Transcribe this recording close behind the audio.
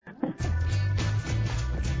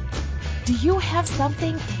Do you have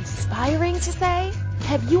something inspiring to say?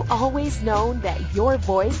 Have you always known that your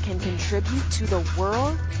voice can contribute to the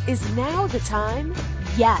world? Is now the time?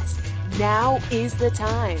 Yes, now is the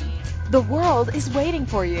time. The world is waiting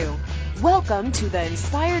for you. Welcome to the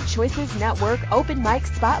Inspired Choices Network Open Mic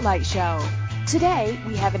Spotlight Show. Today,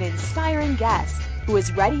 we have an inspiring guest who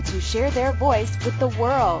is ready to share their voice with the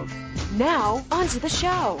world. Now, onto the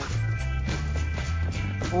show.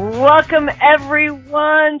 Welcome,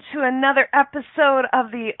 everyone, to another episode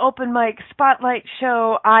of the Open Mic Spotlight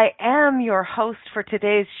Show. I am your host for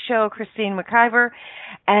today's show, Christine McIver,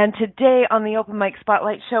 and today on the Open Mic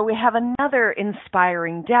Spotlight Show, we have another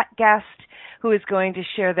inspiring guest who is going to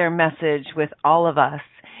share their message with all of us.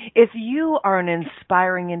 If you are an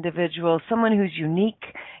inspiring individual, someone who's unique,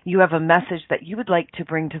 you have a message that you would like to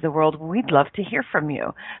bring to the world, we'd love to hear from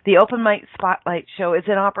you. The Open Mic Spotlight Show is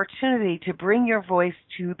an opportunity to bring your voice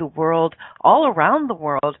to the world, all around the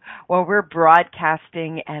world, where we're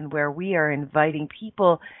broadcasting and where we are inviting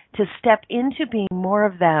people to step into being more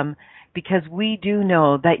of them, because we do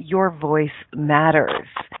know that your voice matters.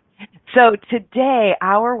 So today,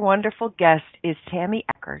 our wonderful guest is Tammy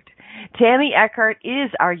Eckert. Tammy Eckert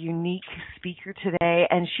is our unique speaker today,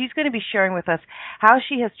 and she's going to be sharing with us how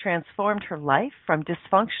she has transformed her life from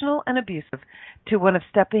dysfunctional and abusive to one of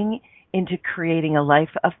stepping into creating a life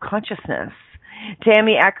of consciousness.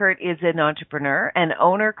 Tammy Eckert is an entrepreneur and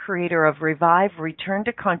owner, creator of Revive, Return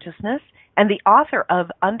to Consciousness, and the author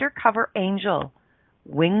of Undercover Angel,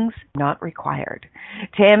 Wings Not Required.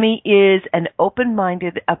 Tammy is an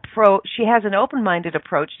open-minded approach. She has an open-minded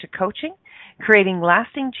approach to coaching, creating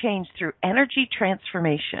lasting change through energy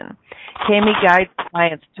transformation. Tammy guides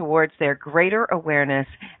clients towards their greater awareness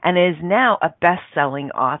and is now a best-selling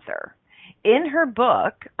author. In her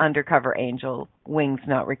book, Undercover Angel, Wings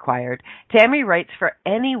Not Required, Tammy writes for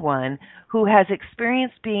anyone who has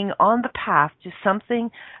experienced being on the path to something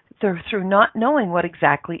through not knowing what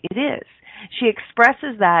exactly it is. She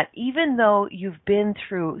expresses that even though you've been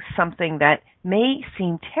through something that may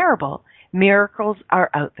seem terrible, miracles are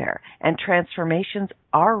out there and transformations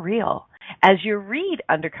are real. As you read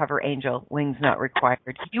Undercover Angel, Wings Not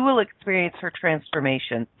Required, you will experience her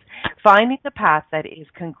transformations, finding the path that is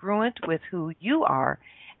congruent with who you are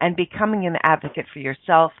and becoming an advocate for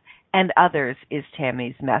yourself and others is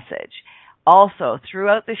Tammy's message. Also,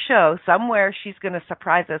 throughout the show, somewhere she's going to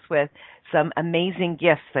surprise us with some amazing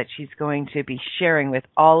gifts that she's going to be sharing with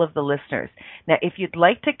all of the listeners. Now, if you'd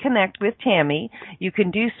like to connect with Tammy, you can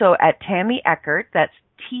do so at Tammy Eckert, that's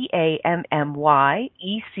TammyEckert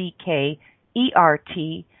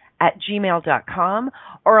 @gmail.com,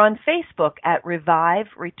 or on Facebook at Revive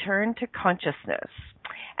Return to Consciousness.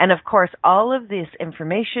 And of course, all of this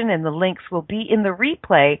information and the links will be in the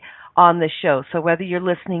replay on the show. So whether you're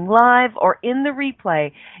listening live or in the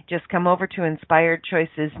replay, just come over to Inspired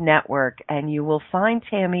Choices Network and you will find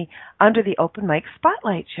Tammy under the Open Mic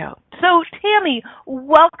Spotlight Show. So Tammy,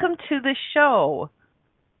 welcome to the show.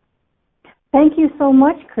 Thank you so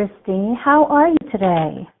much, Christine. How are you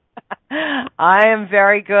today? I am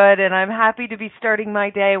very good, and I'm happy to be starting my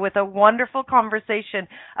day with a wonderful conversation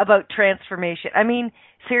about transformation. I mean,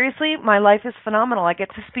 seriously, my life is phenomenal. I get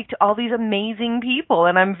to speak to all these amazing people,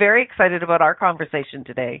 and I'm very excited about our conversation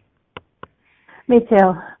today. Me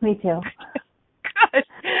too. Good.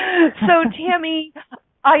 So, Tammy,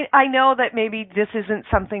 I know that maybe this isn't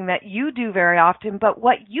something that you do very often, but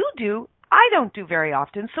what you do, I don't do very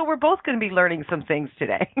often, so we're both going to be learning some things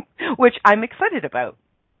today, which I'm excited about.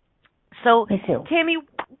 So, Tammy,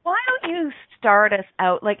 why don't you start us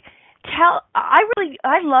out? Like,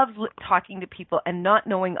 I love talking to people and not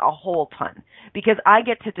knowing a whole ton, because I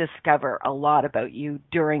get to discover a lot about you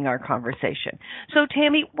during our conversation. So,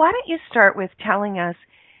 Tammy, why don't you start with telling us,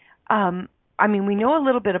 we know a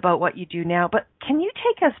little bit about what you do now, but can you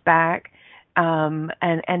take us back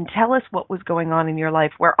and tell us what was going on in your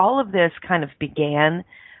life, where all of this kind of began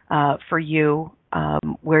for you,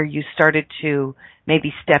 where you started to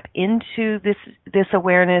maybe step into this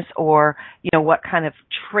awareness, or what kind of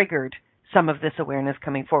triggered some of this awareness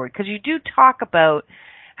coming forward? Because you do talk about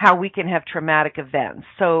how we can have traumatic events.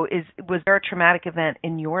 So was there a traumatic event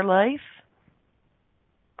in your life?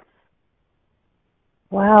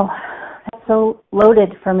 Wow, that's so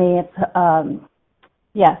loaded for me. It's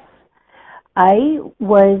yes. I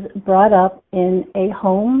was brought up in a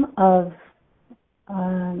home of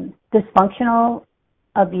dysfunctional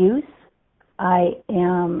abuse. I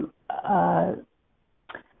am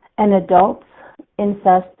an adult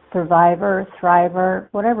incest survivor, thriver,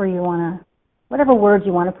 whatever words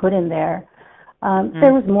you want to put in there.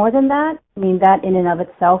 There was more than that. I mean, that in and of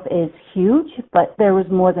itself is huge, but there was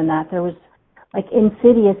more than that. There was like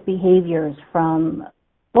insidious behaviors from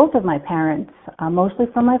both of my parents, mostly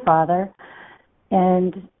from my father.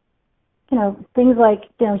 And, things like,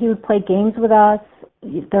 he would play games with us.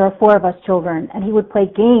 There are 4 of us children, and he would play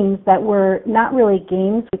games that were not really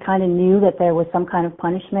games. We kind of knew that there was some kind of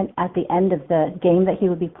punishment at the end of the game that he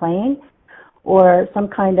would be playing, or some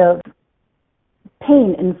kind of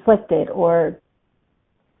pain inflicted, or,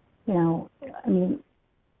 wow,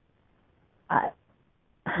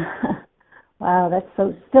 that's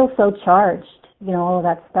still so charged, all of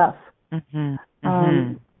that stuff. Mm-hmm.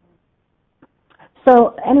 Mm-hmm.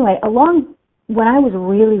 So anyway, when I was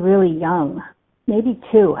really, really young, maybe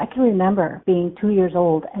 2, I can remember being 2 years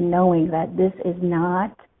old and knowing that this is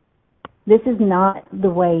not the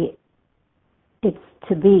way it's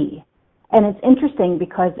to be. And it's interesting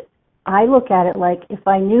because I look at it like if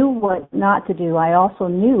I knew what not to do, I also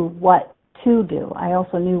knew what to do. I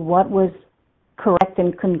also knew what was correct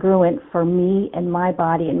and congruent for me and my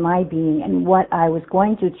body and my being, and what I was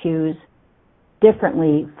going to choose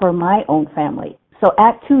differently for my own family. So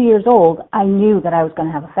at 2 years old, I knew that I was going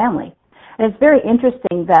to have a family. And it's very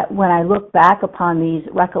interesting that when I look back upon these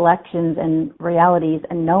recollections and realities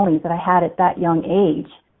and knowings that I had at that young age,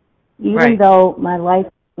 even though my life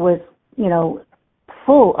was,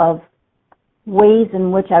 full of ways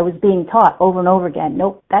in which I was being taught over and over again,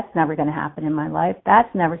 nope, that's never going to happen in my life.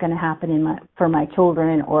 That's never going to happen for my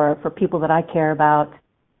children or for people that I care about.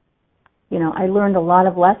 I learned a lot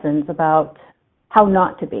of lessons about how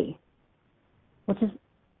not to be, which is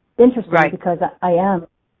interesting because I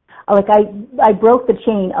broke the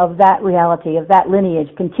chain of that reality, of that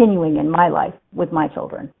lineage continuing in my life with my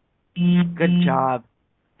children. Good job.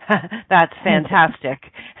 That's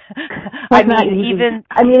fantastic.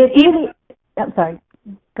 It's easy. I'm sorry.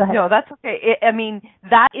 Go ahead. No, that's okay.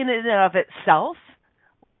 That in and of itself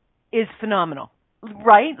is phenomenal,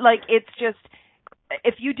 right? Like, it's just,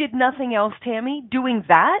 if you did nothing else, Tammy, doing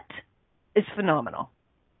that is phenomenal.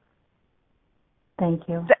 Thank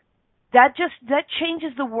you. That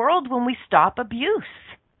changes the world when we stop abuse.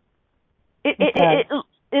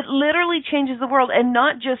 It literally changes the world, and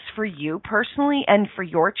not just for you personally and for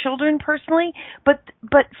your children personally, but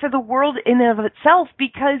for the world in and of itself,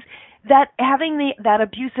 because that having that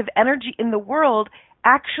abusive energy in the world,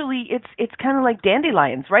 actually it's kind of like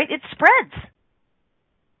dandelions, right? It spreads.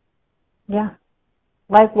 Yeah.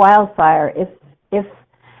 Like wildfire. If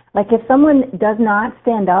someone does not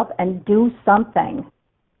stand up and do something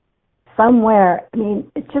somewhere,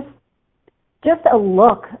 it's just a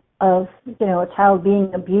look of, a child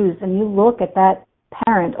being abused, and you look at that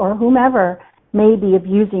parent or whomever may be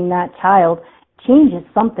abusing that child, changes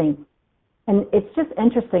something. And it's just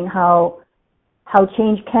interesting how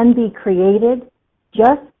change can be created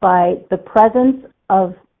just by the presence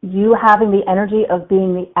of you having the energy of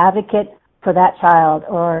being the advocate for that child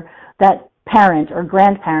or that parent or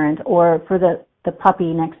grandparent or for the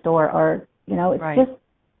puppy next door, or, it's just,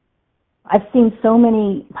 I've seen so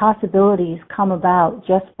many possibilities come about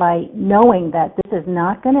just by knowing that this is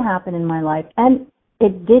not going to happen in my life. And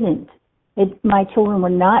it didn't. My children were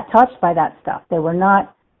not touched by that stuff. They were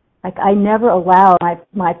not, I never allowed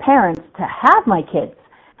my parents to have my kids.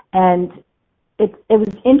 And it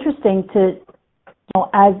was interesting to,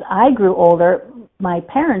 as I grew older, my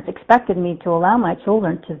parents expected me to allow my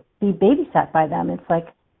children to be babysat by them. It's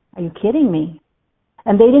like, are you kidding me?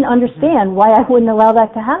 And they didn't understand why I wouldn't allow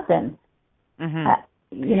that to happen. Mm-hmm.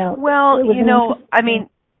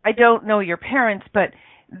 I don't know your parents, but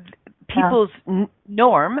people's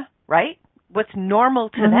norm, right? What's normal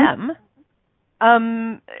to them,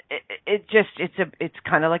 it's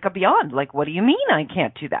kind of like a beyond. Like, what do you mean I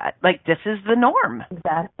can't do that? Like, this is the norm,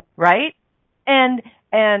 exactly, right? And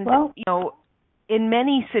in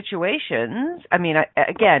many situations,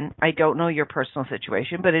 I don't know your personal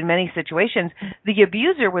situation, but in many situations, the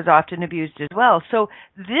abuser was often abused as well. So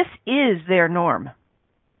this is their norm.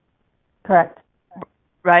 Correct.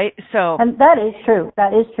 Right? So, and that is true.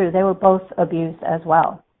 That is true. They were both abused as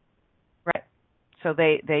well. Right. So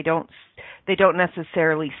they don't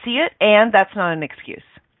necessarily see it, and that's not an excuse.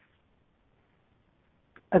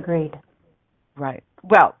 Agreed. Right.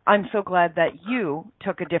 Well, I'm so glad that you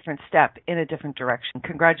took a different step in a different direction.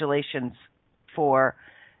 Congratulations for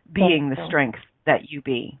being the strength that you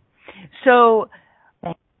be. So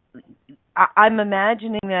I'm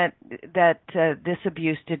imagining that this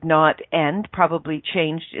abuse did not end, probably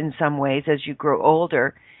changed in some ways as you grow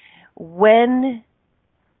older. When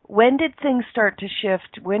did things start to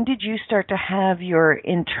shift? When did you start to have your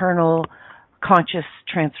internal conscious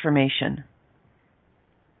transformation?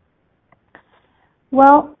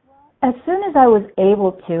 Well, as soon as I was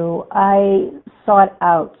able to, I sought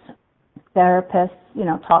out therapists,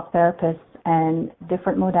 talk therapists and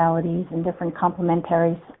different modalities and different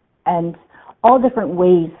complementaries and all different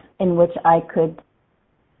ways in which I could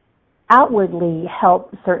outwardly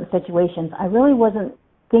help certain situations. I really wasn't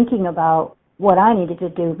thinking about what I needed to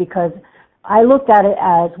do because I looked at it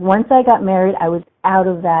as once I got married, I was out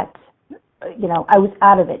of that, I was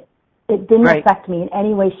out of it. It didn't affect me in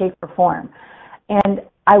any way, shape, or form. And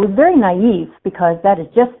I was very naive because that is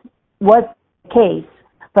just was the case.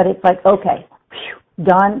 But it's like, okay,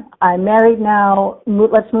 done. I'm married now.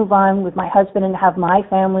 Let's move on with my husband and have my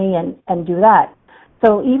family and do that.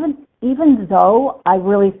 So even though I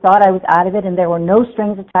really thought I was out of it and there were no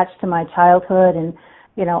strings attached to my childhood and,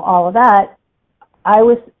 all of that, I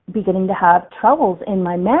was beginning to have troubles in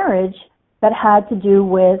my marriage that had to do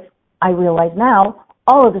with, I realize now,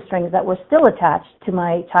 all of the strings that were still attached to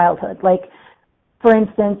my childhood. Like, for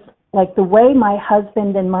instance, like the way my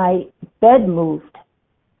husband and my bed moved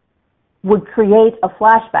would create a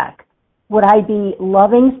flashback. Would I be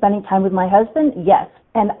loving spending time with my husband? Yes.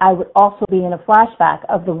 And I would also be in a flashback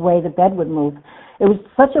of the way the bed would move. It was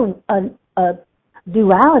such a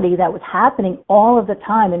duality that was happening all of the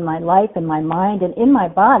time in my life, in my mind, and in my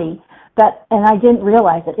body, and I didn't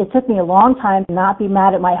realize it. It took me a long time to not be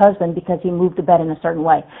mad at my husband because he moved the bed in a certain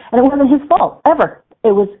way. And it wasn't his fault, ever.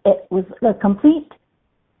 It was a complete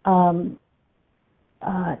tie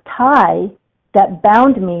that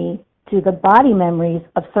bound me to the body memories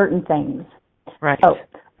of certain things. Right. So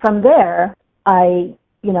from there, I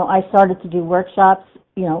started to do workshops,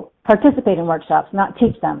 participate in workshops, not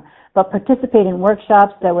teach them, but participate in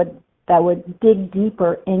workshops that would dig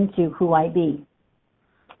deeper into who I be.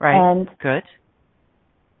 Right. And good.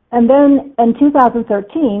 And then in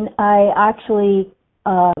 2013, I actually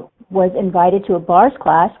was invited to a bars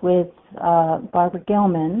class with Barbara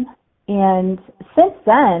Gilman. And since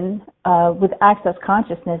then, with Access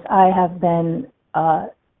Consciousness, I have been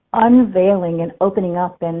unveiling and opening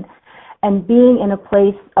up and being in a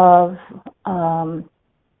place of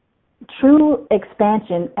true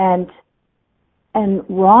expansion and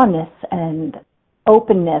rawness and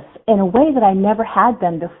openness in a way that I never had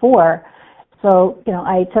been before. So,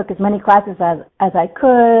 I took as many classes as I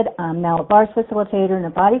could. I'm now a bars facilitator and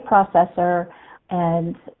a body processor,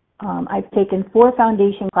 and I've taken 4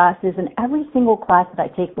 foundation classes, and every single class that I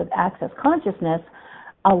take with Access Consciousness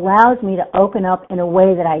allows me to open up in a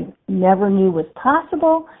way that I never knew was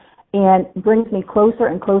possible and brings me closer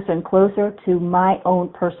and closer and closer to my own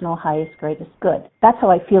personal highest, greatest good. That's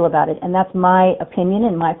how I feel about it, and that's my opinion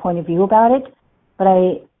and my point of view about it. But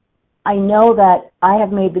I know that I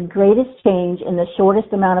have made the greatest change in the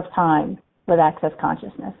shortest amount of time with Access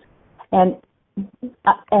Consciousness. And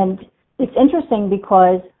it's interesting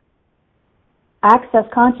because Access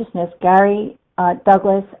Consciousness, Gary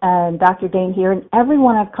Douglas and Dr. Dane here, and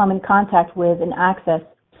everyone I've come in contact with in Access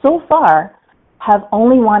so far have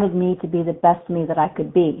only wanted me to be the best me that I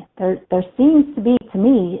could be. There seems to be, to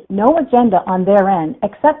me, no agenda on their end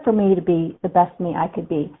except for me to be the best me I could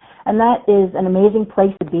be. And that is an amazing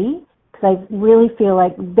place to be because I really feel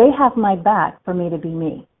like they have my back for me to be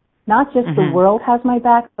me. Not just the world has my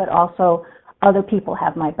back, but also other people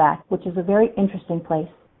have my back, which is a very interesting place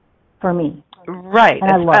for me. Right,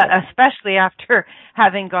 and I love it. Especially after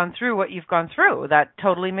having gone through what you've gone through. That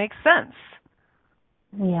totally makes sense.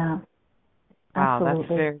 Yeah. Wow, absolutely.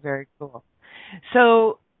 that's very, very cool.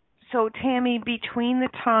 So Tammy, between the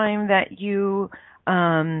time that you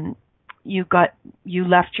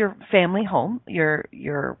left your family home,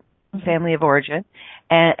 your family of origin,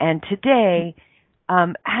 and today,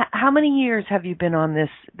 how many years have you been on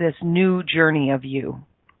this new journey of you?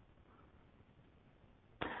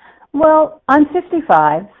 Well, I'm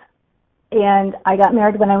 55, and I got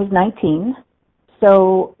married when I was 19,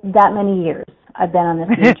 so that many years I've been on this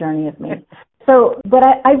new journey of me. So, but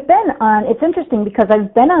I've been on, it's interesting because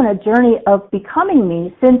I've been on a journey of becoming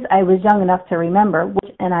me since I was young enough to remember,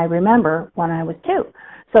 and I remember when I was 2.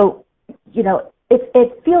 So,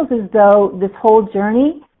 it feels as though this whole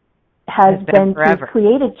journey has been to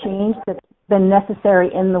create a change that's been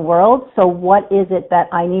necessary in the world. So what is it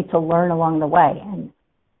that I need to learn along the way?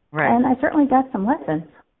 And I certainly got some lessons.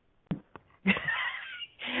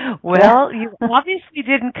 Well, you obviously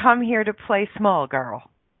didn't come here to play small, girl.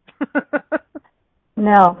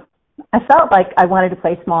 No, I felt like I wanted to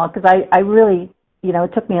play small because I really,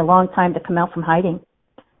 it took me a long time to come out from hiding,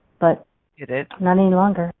 but you did. Not any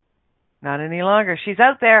longer. Not any longer. She's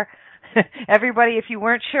out there. Everybody, if you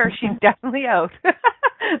weren't sure, she's definitely out.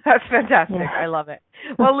 That's fantastic. Yeah. I love it.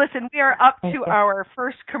 Well, listen, we are up to our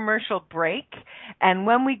first commercial break, and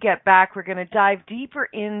when we get back, we're going to dive deeper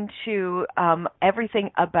into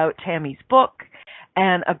everything about Tammy's book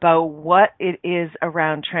and about what it is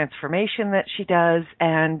around transformation that she does.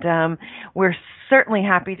 And we're certainly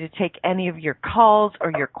happy to take any of your calls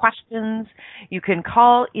or your questions. You can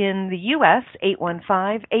call in the U.S.,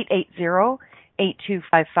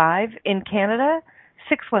 815-880-8255. In Canada,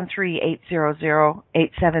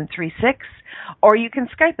 613-800-8736. Or you can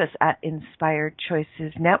Skype us at Inspired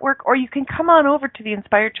Choices Network, or you can come on over to the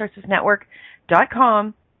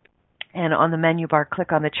InspiredChoicesNetwork.com, and on the menu bar,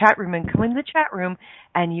 click on the chat room and come in the chat room,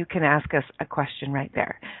 and you can ask us a question right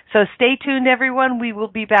there. So stay tuned, everyone. We will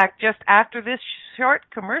be back just after this short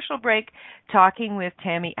commercial break talking with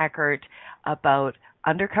Tammy Eckert about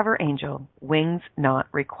Undercover Angel, Wings Not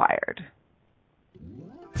Required.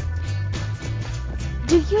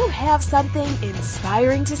 Do you have something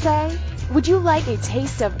inspiring to say? Would you like a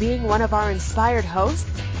taste of being one of our inspired hosts?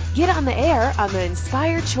 Get on the air on the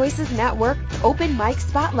Inspired Choices Network Open Mic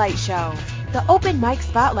Spotlight Show. The Open Mic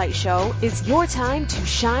Spotlight Show is your time to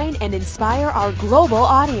shine and inspire our global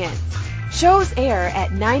audience. Shows air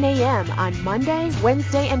at 9 a.m. on Monday,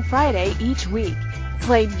 Wednesday, and Friday each week.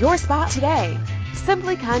 Claim your spot today.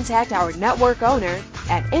 Simply contact our network owner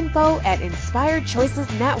at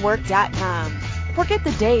info@inspiredchoicesnetwork.com. Forget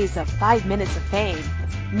the days of 5 minutes of fame.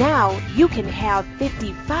 Now you can have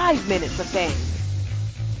 55 minutes of fame.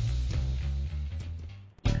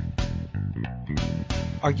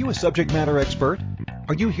 Are you a subject matter expert?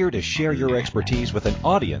 Are you here to share your expertise with an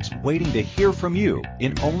audience waiting to hear from you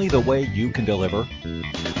in only the way you can deliver?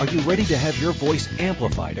 Are you ready to have your voice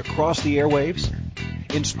amplified across the airwaves?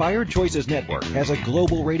 Inspired Choices Network has a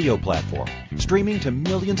global radio platform streaming to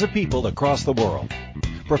millions of people across the world.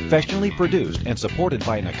 Professionally produced and supported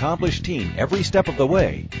by an accomplished team every step of the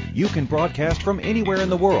way, you can broadcast from anywhere in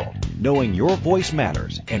the world, knowing your voice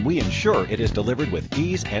matters, and we ensure it is delivered with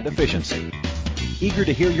ease and efficiency. Eager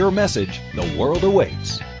to hear your message? The world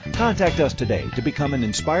awaits. Contact us today to become an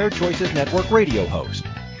Inspired Choices Network radio host.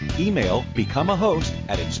 Email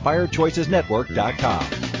becomeahost@inspiredchoicesnetwork.com.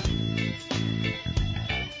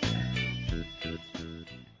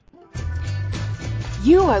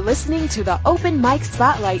 You are listening to the Open Mic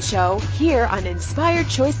Spotlight Show here on Inspired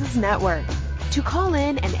Choices Network. To call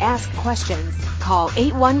in and ask questions, call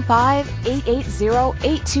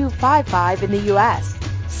 815-880-8255 in the U.S.,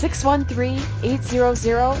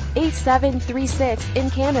 613-800-8736 in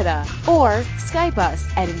Canada, or Skype us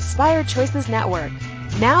at Inspired Choices Network.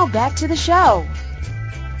 Now back to the show.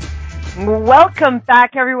 Welcome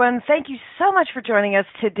back, everyone. Thank you so much for joining us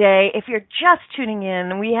today. If you're just tuning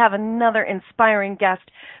in, we have another inspiring guest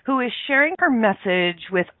who is sharing her message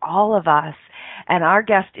with all of us. And our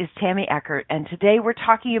guest is Tammy Eckert. And today we're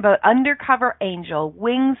talking about Undercover Angel,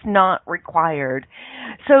 Wings Not Required.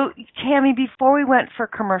 So, Tammy, before we went for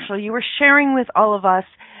commercial, you were sharing with all of us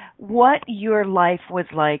what your life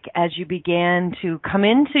was like as you began to come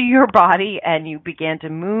into your body and you began to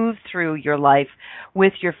move through your life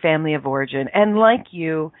with your family of origin. And like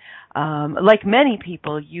you, like many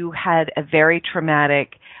people, you had a very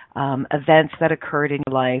traumatic events that occurred in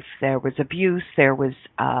your life. There was abuse, there was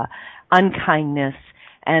unkindness,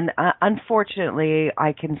 and unfortunately,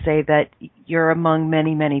 I can say that you're among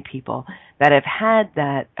many, many people that have had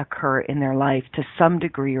that occur in their life to some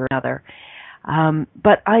degree or another.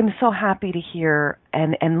 But I'm so happy to hear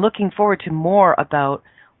and looking forward to more about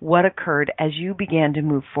what occurred as you began to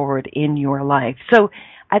move forward in your life. So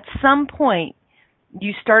at some point,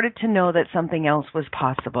 you started to know that something else was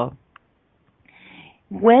possible.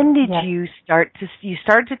 When did you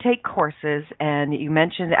started to take courses, and you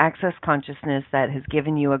mentioned Access Consciousness that has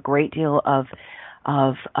given you a great deal of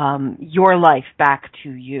your life back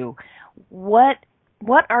to you. What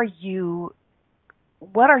are you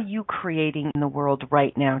creating in the world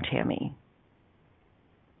right now, Tammy?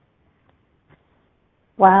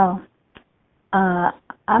 Wow.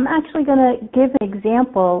 I'm actually going to give an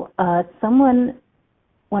example.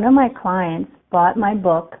 One of my clients bought my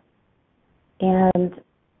book, and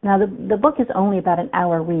now the book is only about an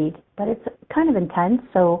hour read, but it's kind of intense.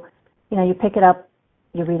 So, you pick it up,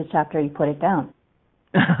 you read a chapter, you put it down.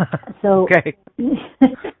 So, okay.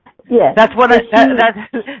 Yeah, that's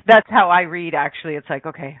that's how I read. Actually, it's like,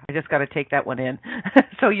 okay, I just got to take that one in.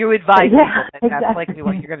 So you advise people that exactly. That's likely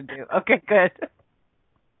what you're going to do. Okay, good.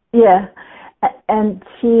 Yeah, and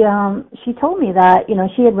she told me that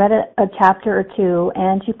she had read a chapter or two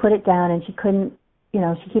and she put it down and she couldn't.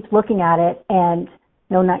 She keeps looking at it and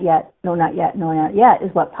no, not yet, no, not yet, no, not yet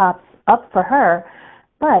is what pops up for her.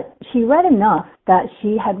 But she read enough that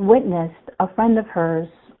she had witnessed a friend of hers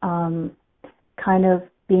kind of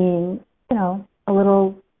being, a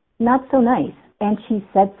little not so nice. And she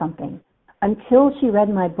said something. Until she read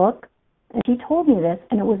my book, And she told me this,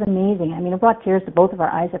 and it was amazing. I mean, it brought tears to both of our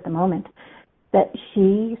eyes at the moment, that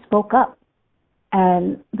she spoke up,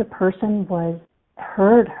 and the person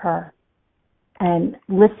heard her and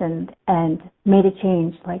listened and made a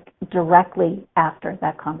change, like, directly after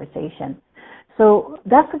that conversation. So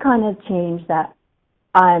that's the kind of change that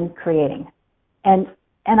I'm creating. And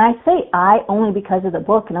I say I only because of the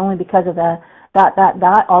book and only because of the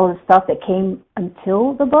all of the stuff that came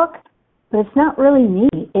until the book, but it's not really me.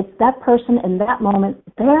 It's that person in that moment.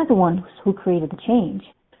 They're the ones who created the change.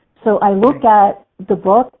 So I look at the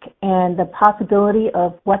book and the possibility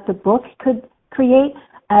of what the book could create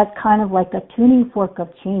as kind of like a tuning fork of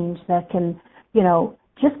change that can,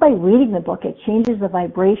 just by reading the book, it changes the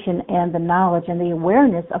vibration and the knowledge and the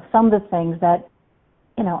awareness of some of the things that,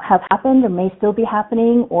 have happened or may still be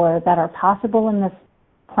happening or that are possible in this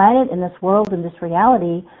planet, in this world, in this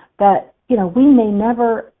reality that, we may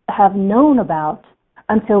never have known about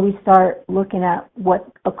until we start looking at what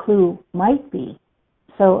a clue might be.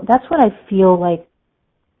 So that's what I feel like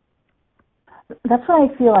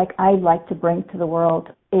I'd like to bring to the world,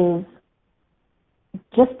 is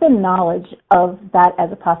just the knowledge of that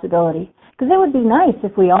as a possibility. Because it would be nice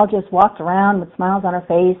if we all just walked around with smiles on our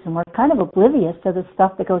face and we're kind of oblivious to the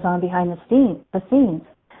stuff that goes on behind the scenes.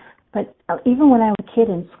 But even when I was a kid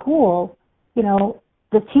in school,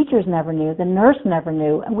 the teachers never knew, the nurse never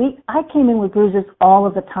knew, and I came in with bruises all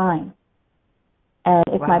of the time. And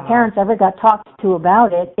if my parents ever got talked to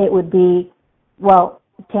about it, it would be, well,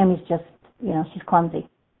 Tammy's just, she's clumsy.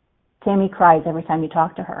 Tammy cries every time you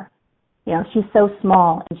talk to her. She's so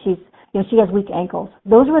small, and she has weak ankles.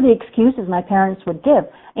 Those were the excuses my parents would give.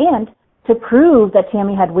 And to prove that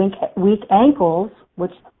Tammy had weak ankles,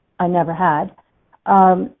 which I never had,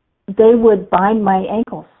 they would bind my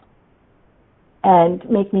ankles and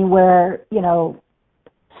make me wear,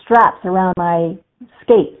 straps around my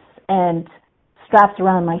skates and straps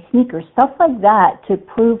around my sneakers, stuff like that, to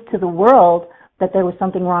prove to the world that there was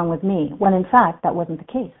something wrong with me, when in fact that wasn't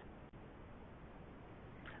the case.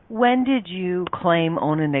 When did you claim,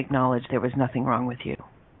 own, and acknowledge there was nothing wrong with you?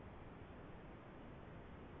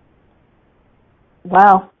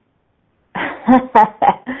 Well,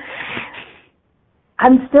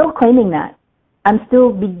 I'm still claiming that. I'm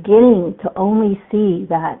still beginning to only see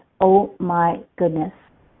that, oh my goodness,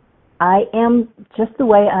 I am just the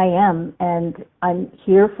way I am, and I'm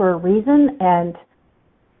here for a reason. And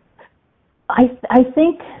I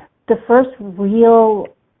think the first real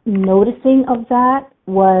noticing of that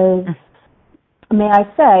was, may I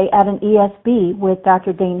say, at an ESB with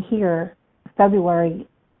Dr. Dane here, February,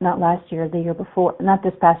 not last year, the year before, not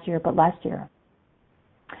this past year, but last year.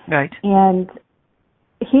 Right. And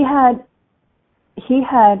he had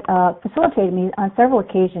facilitated me on several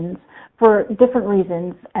occasions for different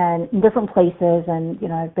reasons and in different places, and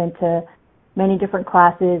I've been to many different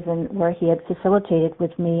classes and where he had facilitated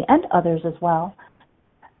with me and others as well.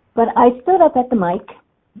 But I stood up at the mic,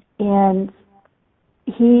 and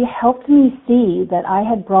he helped me see that I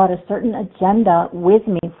had brought a certain agenda with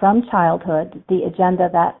me from childhood, the agenda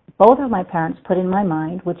that both of my parents put in my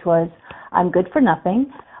mind, which was, I'm good for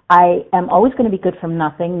nothing. I am always going to be good for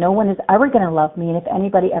nothing. No one is ever going to love me, and if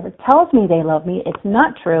anybody ever tells me they love me, it's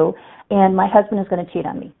not true, and my husband is going to cheat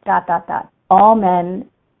on me, ... All men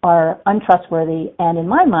are untrustworthy, and in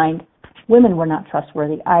my mind, women were not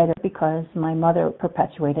trustworthy either, because my mother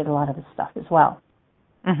perpetuated a lot of this stuff as well.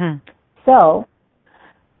 Mm-hmm. So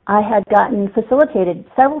I had gotten facilitated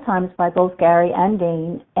several times by both Gary and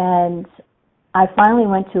Dane, and I finally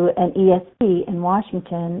went to an ESP in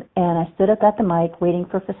Washington, and I stood up at the mic waiting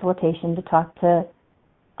for facilitation to talk to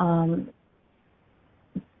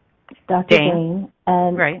Dr. Dane.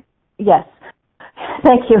 And right. Yes.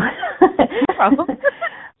 Thank you. No problem.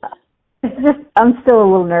 It's just, I'm still a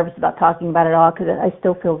little nervous about talking about it all because I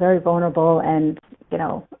still feel very vulnerable, and,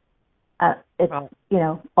 it's,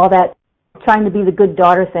 all that trying to be the good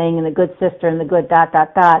daughter thing and the good sister and the good ...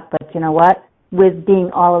 But you know what? With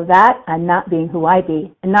being all of that, I'm not being who I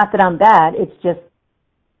be. And not that I'm bad, it's just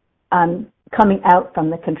I'm coming out from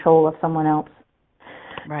the control of someone else.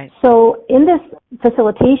 Right. So in this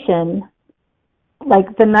facilitation,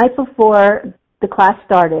 like the night before the class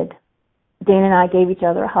started, Dane and I gave each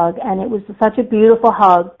other a hug, and it was such a beautiful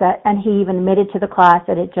hug and he even admitted to the class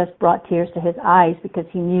that it just brought tears to his eyes because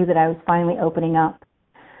he knew that I was finally opening up.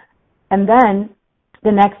 And then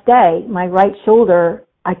the next day, my right shoulder,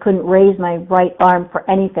 I couldn't raise my right arm for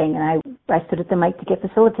anything, and I stood at the mic to get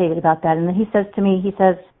facilitated about that. And then he says to me,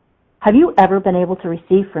 have you ever been able to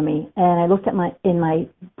receive from me? And I looked in my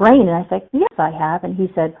brain, and I said, yes, I have. And he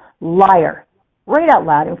said, liar, right out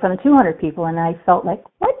loud in front of 200 people. And I felt like,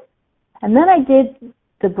 what? And then I did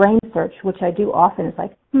the brain search, which I do often, is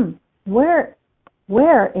like, where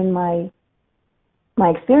in my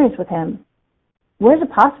experience with him, where's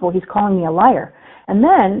it possible he's calling me a liar? And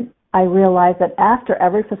then I realized that after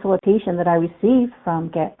every facilitation that I received from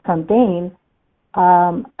Dane,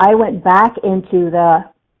 I went back into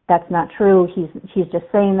that's not true. He's just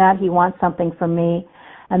saying that. He wants something from me.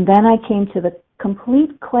 And then I came to the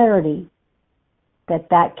complete clarity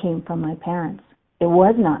that came from my parents. It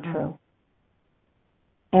was not true.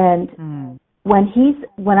 And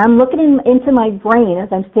when I'm looking into my brain as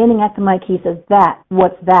I'm standing at the mic, he says,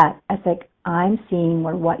 what's that? I say, I'm seeing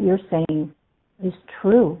where what you're saying is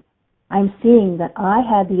true. I'm seeing that I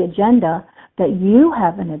had the agenda, that you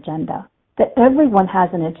have an agenda, that everyone has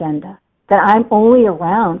an agenda, that I'm only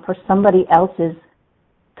around for somebody else's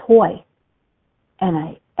toy. And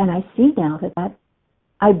I see now that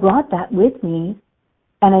I brought that with me,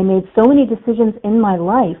 and I made so many decisions in my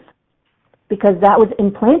life because that was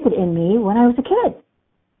implanted in me when I was a kid.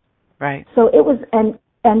 Right. So it was, and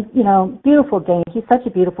beautiful Dane. He's such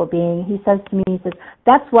a beautiful being. He says to me,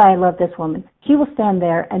 that's why I love this woman. She will stand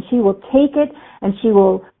there and she will take it and she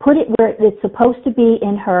will put it where it's supposed to be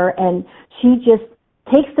in her, and she just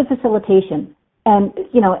takes the facilitation. And,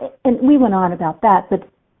 and we went on about that, but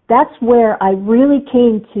that's where I really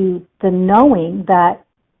came to the knowing that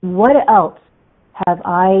what else have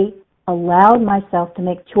I allowed myself to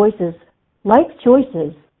make choices, life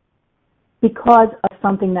choices, because of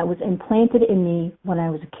something that was implanted in me when I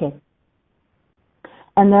was a kid.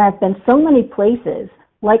 And there have been so many places,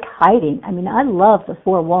 like hiding. I mean, I love the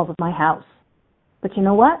four walls of my house. But you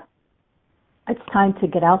know what? It's time to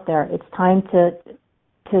get out there. It's time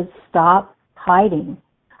to stop hiding.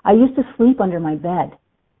 I used to sleep under my bed.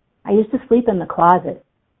 I used to sleep in the closet.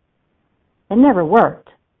 It never worked,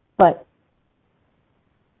 but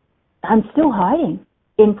I'm still hiding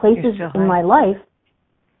in places in my life.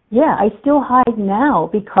 Yeah, I still hide now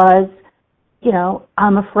because,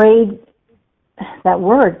 I'm afraid. That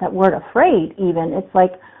word afraid even, it's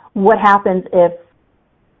like, what happens if,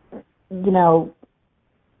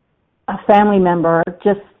 a family member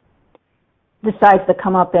just decides to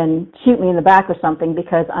come up and shoot me in the back or something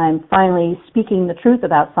because I'm finally speaking the truth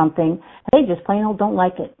about something. They just plain old don't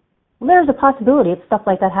like it. Well, there's a possibility of stuff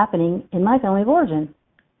like that happening in my family of origin.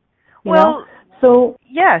 You know? So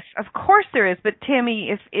yes, of course there is. But Tammy,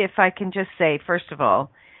 if I can just say, first of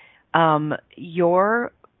all,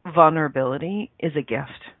 your vulnerability is a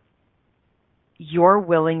gift. Your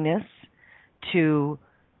willingness to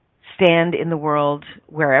stand in the world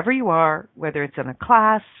wherever you are, whether it's in a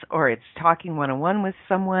class or it's talking one-on-one with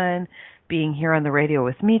someone, being here on the radio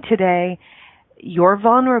with me today, your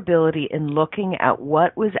vulnerability in looking at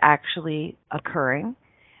what was actually occurring,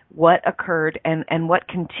 what occurred, and what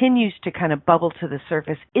continues to kind of bubble to the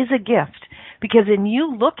surface is a gift. Because in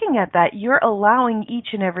you looking at that, you're allowing each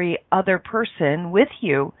and every other person with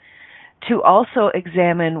you to also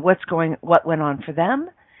examine what went on for them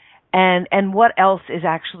and what else is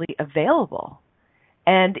actually available.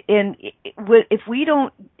 And if we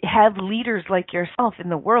don't have leaders like yourself in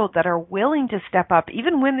the world that are willing to step up,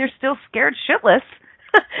 even when they're still scared shitless,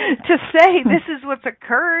 to say, this is what's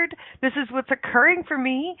occurred, this is what's occurring for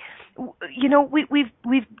me, you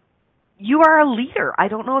are a leader. I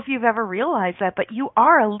don't know if you've ever realized that, but you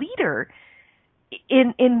are a leader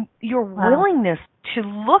in your willingness to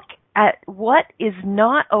look at what is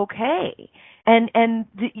not okay and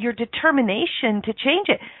your determination to change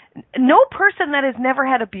it. No person that has never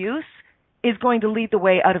had abuse is going to lead the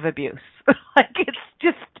way out of abuse. It's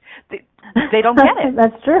just, they don't get it.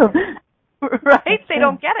 That's true. Right? That's they true.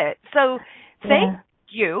 don't get it. So thank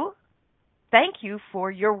you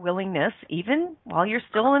for your willingness, even while you're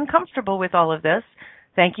still uncomfortable with all of this.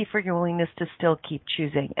 Thank you for your willingness to still keep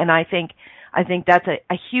choosing. And I think that's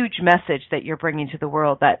a huge message that you're bringing to the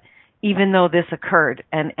world, that even though this occurred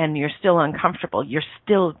and you're still uncomfortable, you're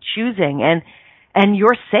still choosing, and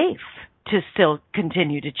you're safe to still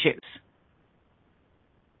continue to choose.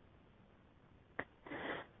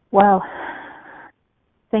 Well,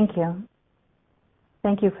 thank you.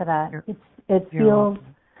 Thank you for that. It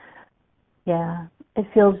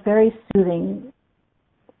feels very soothing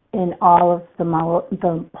in all of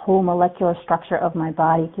the whole molecular structure of my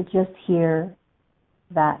body to just hear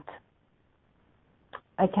that.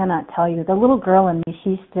 I cannot tell you. The little girl in me,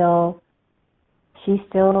 she still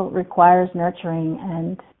requires nurturing,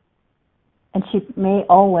 and she may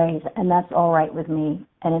always, and that's all right with me.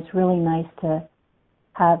 And it's really nice to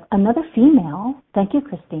have another female, thank you,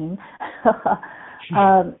 Christine,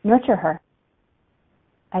 nurture her.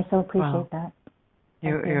 I so appreciate that.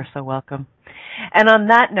 You're so welcome. And on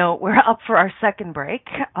that note, we're up for our second break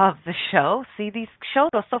of the show. See, these shows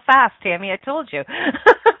go so fast, Tammy, I told you.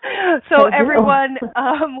 So everyone,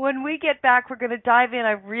 when we get back, we're going to dive in.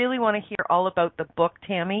 I really want to hear all about the book,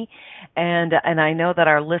 Tammy, and I know that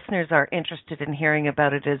our listeners are interested in hearing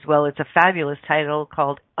about it as well. It's a fabulous title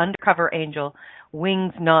called Undercover Angel,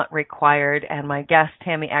 Wings Not Required, and my guest,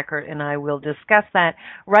 Tammy Eckert, and I will discuss that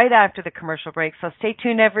right after the commercial break. So stay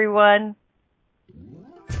tuned, everyone.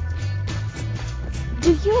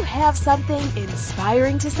 Do you have something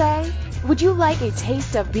inspiring to say? Would you like a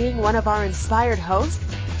taste of being one of our inspired hosts?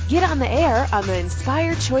 Get on the air on the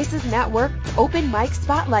Inspired Choices Network Open Mic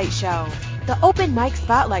Spotlight Show. The Open Mic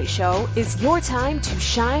Spotlight Show is your time to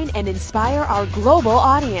shine and inspire our global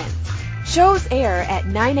audience. Shows air at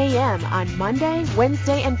 9 a.m. on Monday,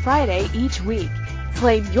 Wednesday, and Friday each week.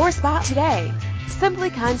 Claim your spot today. Simply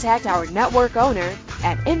contact our network owner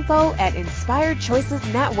at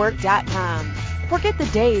info@inspiredchoicesnetwork.com. Forget the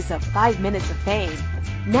days of 5 minutes of fame.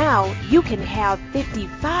 Now you can have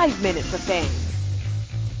 55 minutes of fame.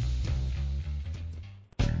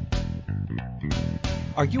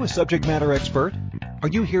 Are you a subject matter expert? Are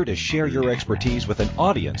you here to share your expertise with an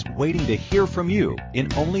audience waiting to hear from you in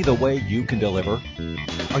only the way you can deliver?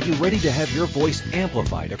 Are you ready to have your voice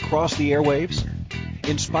amplified across the airwaves?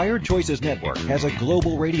 Inspired Choices Network has a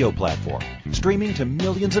global radio platform streaming to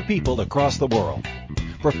millions of people across the world.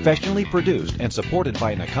 Professionally produced and supported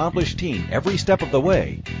by an accomplished team every step of the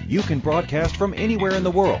way, you can broadcast from anywhere in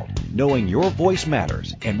the world, knowing your voice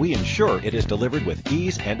matters, and we ensure it is delivered with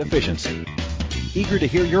ease and efficiency. Eager to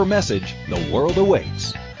hear your message, the world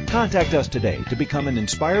awaits. Contact us today to become an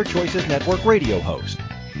Inspired Choices Network radio host.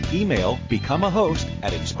 Email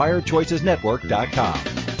becomeahost@inspiredchoicesnetwork.com.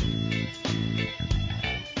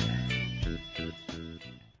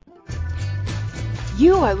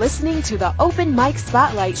 You are listening to the Open Mic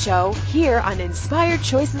Spotlight Show here on Inspired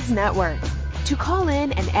Choices Network. To call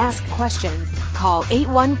in and ask questions, call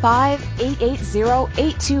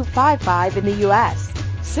 815-880-8255 in the U.S.,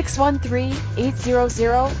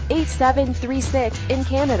 613-800-8736 in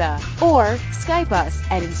Canada, or Skype us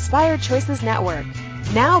at Inspired Choices Network.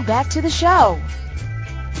 Now back to the show.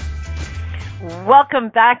 Welcome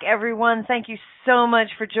back, everyone. Thank you so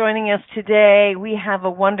much for joining us today. We have a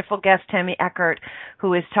wonderful guest, Tammy Eckert,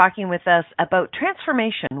 who is talking with us about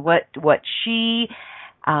transformation, what she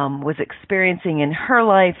was experiencing in her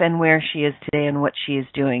life and where she is today and what she is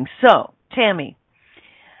doing. So, Tammy,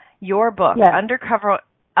 your book, yes.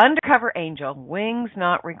 Undercover Angel, Wings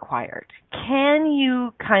Not Required. Can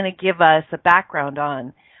you kind of give us a background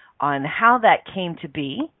on how that came to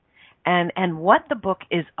be and what the book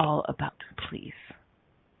is all about, please?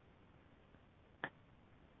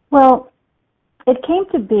 Well, it came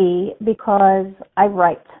to be because I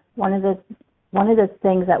write. One of the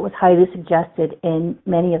things that was highly suggested in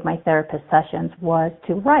many of my therapist sessions was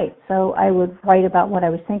to write. So I would write about what I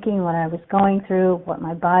was thinking, what I was going through, what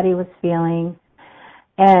my body was feeling,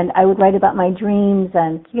 and I would write about my dreams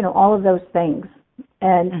and, all of those things.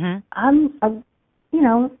 And I'm,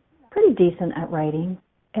 pretty decent at writing.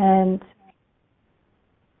 And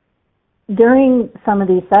during some of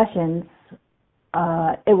these sessions,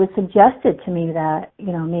 it was suggested to me that,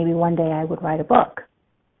 maybe one day I would write a book.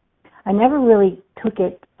 I never really took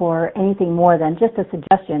it for anything more than just a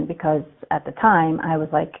suggestion because at the time I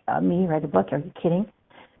was like, me write a book? Are you kidding?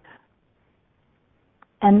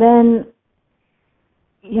 And then,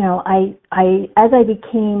 as I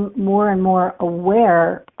became more and more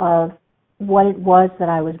aware of what it was that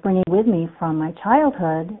I was bringing with me from my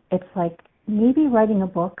childhood, it's like maybe writing a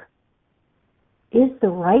book is the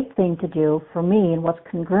right thing to do for me and what's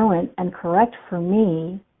congruent and correct for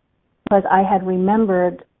me, because I had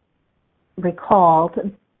recalled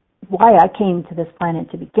why I came to this planet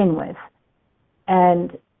to begin with.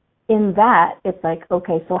 And in that, it's like,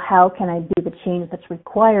 okay, so how can I do the change that's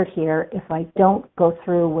required here if I don't go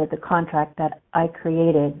through with the contract that I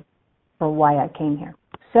created for why I came here?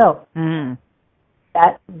 So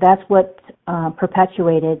that's what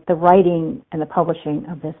perpetuated the writing and the publishing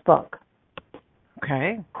of this book.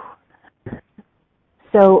 Okay.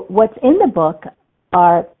 So what's in the book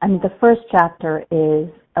the first chapter is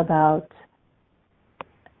about,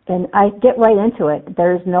 and I get right into it,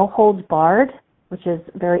 there's no holds barred, which is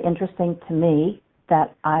very interesting to me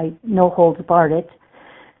that I no holds barred it.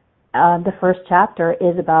 The first chapter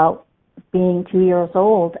is about being 2 years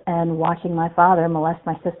old and watching my father molest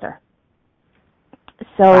my sister.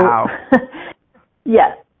 So, wow.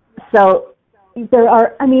 Yeah. So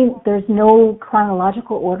there's no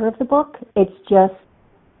chronological order of the book. It's just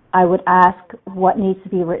I would ask what needs to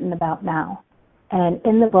be written about now. And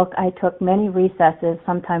in the book, I took many recesses.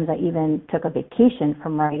 Sometimes I even took a vacation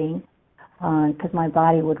from writing because my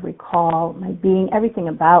body would recall my being, everything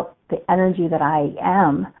about the energy that I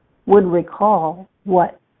am would recall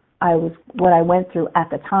what I went through at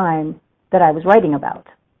the time that I was writing about,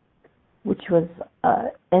 which was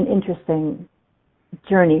an interesting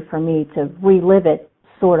journey for me to relive it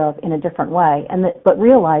sort of in a different way, but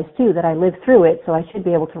realize too that I lived through it, so I should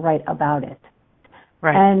be able to write about it.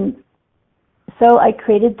 Right. And so I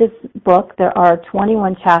created this book. There are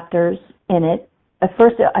 21 chapters in it. At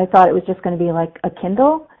first I thought it was just going to be like a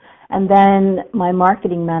Kindle, and then my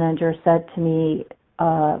marketing manager said to me,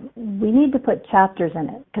 we need to put chapters in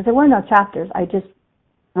it, because there were no chapters. I just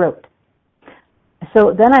wrote.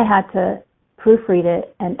 So then I had to proofread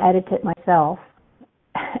it and edit it myself,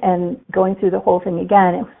 and going through the whole thing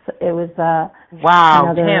again, it was wow,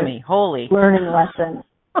 another Tammy, holy learning lesson.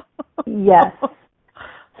 Yes.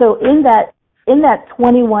 So in that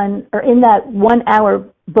 21 or in that 1 hour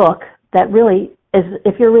book that really is,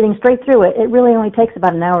 if you're reading straight through it, it really only takes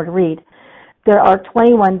about an hour to read. There are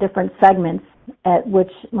 21 different segments at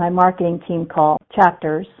which my marketing team call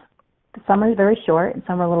chapters. Some are very short and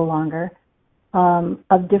some are a little longer,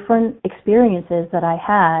 of different experiences that I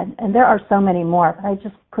had. And there are so many more, but I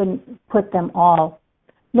just couldn't put them all.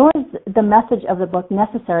 Nor is the message of the book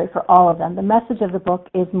necessary for all of them. The message of the book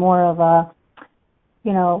is more of a,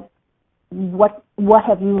 what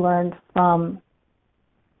have you learned from,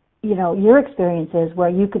 your experiences where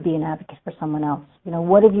you could be an advocate for someone else?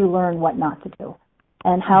 What have you learned what not to do?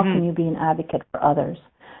 And how can you be an advocate for others?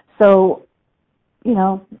 So,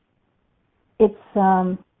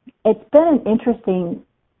 it's been an interesting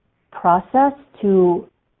process to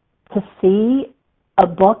see a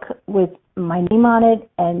book with my name on it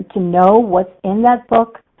and to know what's in that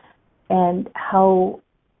book and how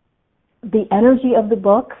the energy of the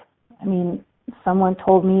book. I mean, someone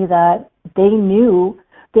told me that they knew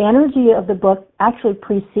the energy of the book actually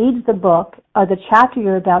precedes the book or the chapter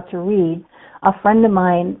you're about to read. A friend of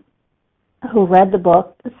mine who read the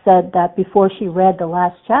book said that before she read the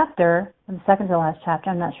last chapter, the second to the last chapter,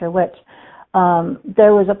 I'm not sure which,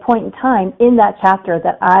 there was a point in time in that chapter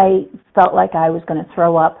that I felt like I was going to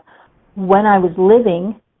throw up when I was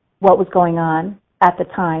living what was going on at the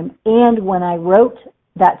time and when I wrote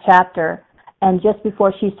that chapter. And just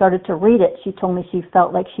before she started to read it, she told me she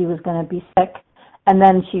felt like she was going to be sick. And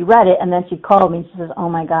then she read it, and then she called me and she says, oh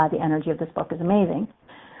my God, the energy of this book is amazing.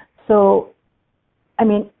 So, I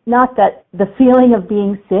mean, not that the feeling of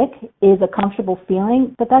being sick is a comfortable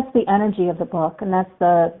feeling, but that's the energy of the book, and that's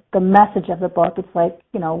the message of the book. It's like,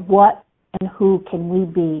 what and who can we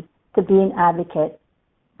be to be an advocate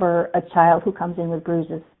for a child who comes in with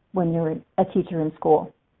bruises when you're a teacher in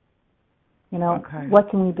school? Okay.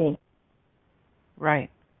 What can we be?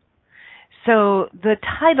 Right. So the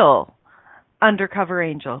title, Undercover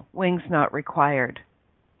Angel, Wings Not Required,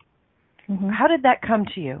 how did that come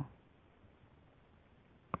to you?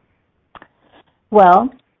 Well,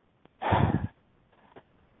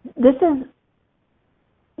 this is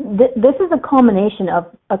a culmination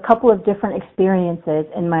of a couple of different experiences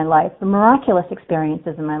in my life, the miraculous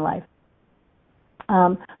experiences in my life.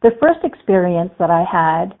 The first experience that I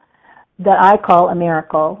had that I call a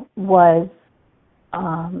miracle was,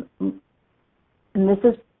 and this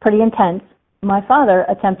is pretty intense, my father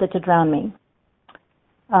attempted to drown me.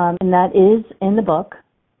 And that is in the book.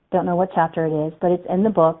 Don't know what chapter it is, but it's in the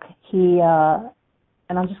book.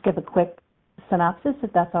 And I'll just give a quick synopsis,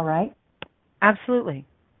 if that's all right. Absolutely.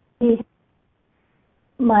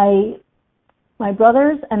 My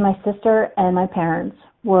brothers and my sister and my parents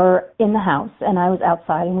were in the house, and I was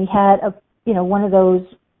outside, and we had one of those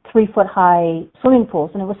 3-foot-high swimming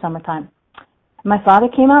pools, and it was summertime. My father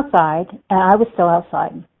came outside, and I was still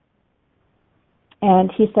outside.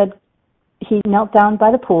 And he knelt down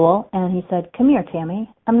by the pool, and he said, come here,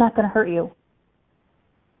 Tammy, I'm not going to hurt you.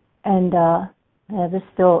 And this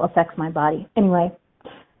still affects my body. Anyway,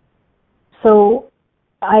 so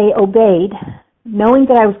I obeyed, knowing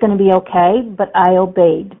that I was going to be okay, but I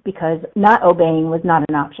obeyed because not obeying was not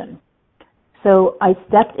an option. So I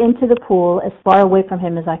stepped into the pool as far away from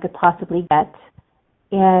him as I could possibly get,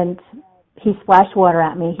 and he splashed water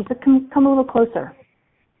at me. He said, come a little closer.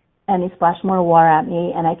 And he splashed more water at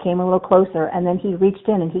me, and I came a little closer, and then he reached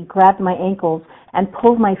in and he grabbed my ankles and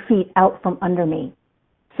pulled my feet out from under me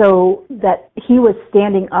so that he was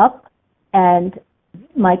standing up and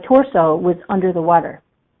my torso was under the water.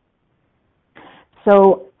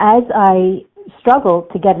 So as I struggled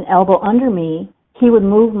to get an elbow under me, he would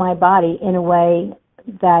move my body in a way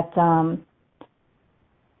that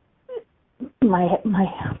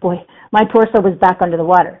my torso was back under the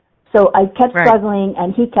water. So I kept Right. struggling,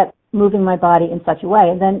 and he kept moving my body in such a way.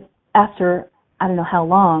 And then after, I don't know how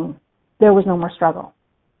long, there was no more struggle.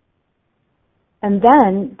 And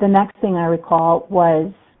then the next thing I recall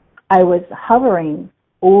was I was hovering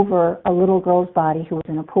over a little girl's body who was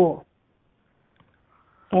in a pool.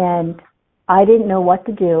 And I didn't know what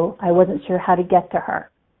to do. I wasn't sure how to get to her.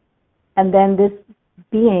 And then this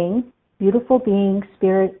being, beautiful being,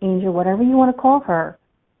 spirit, angel, whatever you want to call her,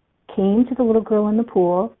 came to the little girl in the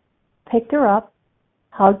pool, picked her up,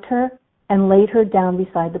 hugged her, and laid her down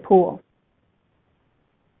beside the pool.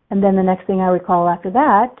 And then the next thing I recall after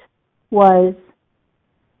that was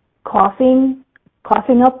coughing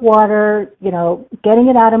up water, getting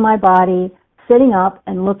it out of my body, sitting up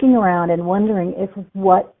and looking around and wondering if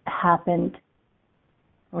what happened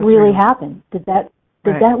really happened. Did that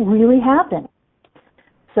really happen?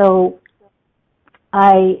 So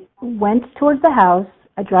I went towards the house.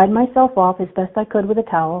 I dried myself off as best I could with a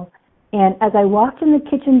towel. And as I walked in the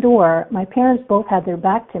kitchen door, my parents both had their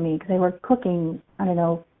back to me because they were cooking, I don't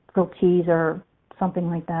know, grilled cheese or something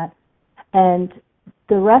like that. And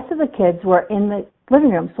the rest of the kids were in the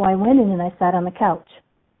living room. So I went in and I sat on the couch.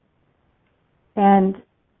 And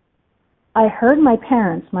I heard my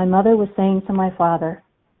parents, my mother was saying to my father,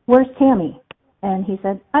 "Where's Tammy?" And he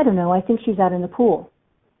said, "I don't know. I think she's out in the pool."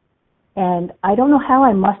 And I don't know how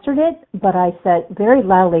I mustered it, but I said very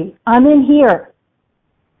loudly, "I'm in here."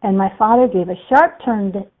 And my father gave a sharp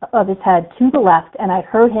turn of his head to the left, and I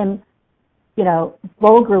heard him,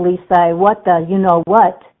 vulgarly say, "What the, you know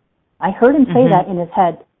what?" I heard him say that in his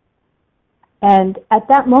head. And at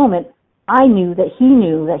that moment, I knew that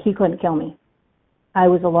he couldn't kill me. I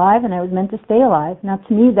was alive, and I was meant to stay alive. Now,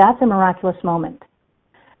 to me, that's a miraculous moment.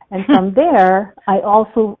 And from there, I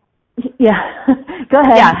also, go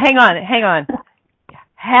ahead. Yeah, hang on.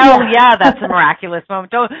 Hell yeah, that's a miraculous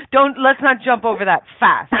moment. Let's not jump over that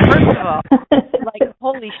fast. First of all,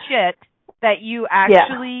 holy shit, that you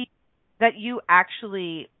actually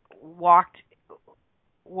walked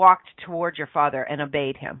towards your father and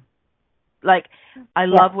obeyed him. I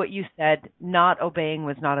love what you said, not obeying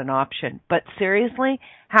was not an option. But seriously,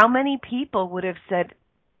 how many people would have said,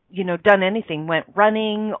 done anything, went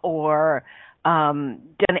running or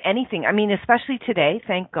done anything? I mean, especially today,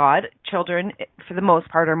 thank God, children, for the most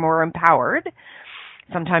part, are more empowered.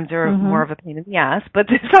 Sometimes they're more of a pain in the ass, but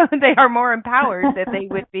they are more empowered that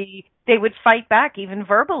they would fight back even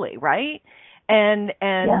verbally, right? And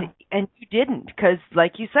you didn't, because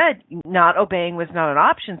like you said, not obeying was not an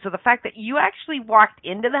option. So the fact that you actually walked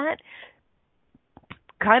into that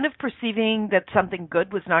kind of perceiving that something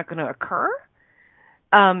good was not going to occur,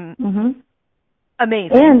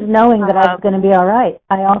 amazing. And knowing that I was going to be all right.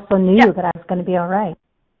 I also knew that I was going to be all right.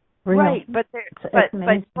 Real. Right,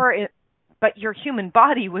 but your human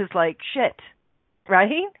body was like shit,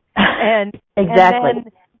 right? And exactly.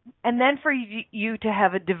 And then for you to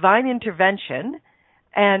have a divine intervention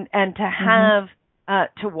and to have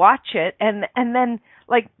to watch it and then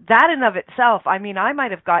that in of itself, I mean, I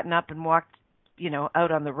might have gotten up and walked,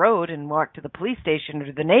 out on the road and walked to the police station or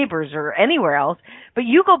to the neighbors or anywhere else, but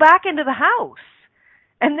you go back into the house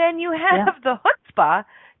and then you have the chutzpah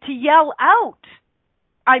to yell out,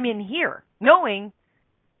 "I'm in here," knowing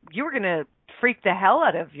you were going to freak the hell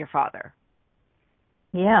out of your father.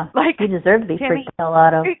 Yeah, he deserved to be freaked the hell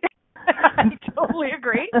out of. I totally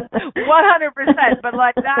agree, 100%. But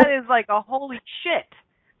that is a holy shit.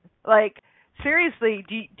 Seriously,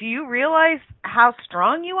 do you realize how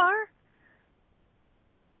strong you are?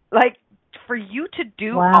 For you to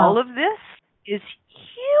do all of this is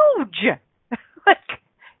huge.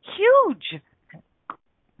 Huge.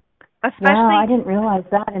 Especially, wow, I didn't realize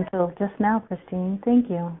that until just now, Christine. Thank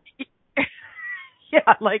you.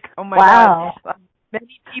 Yeah, oh my God.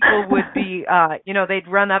 Many people would be, they'd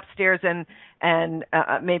run upstairs and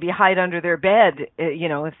maybe hide under their bed,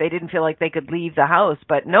 if they didn't feel like they could leave the house.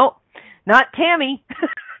 But no, not Tammy.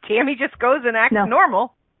 Tammy just goes and acts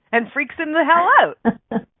normal and freaks them the hell out.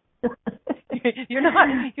 You're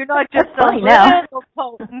not just a little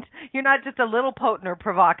potent. You're not just a little potent or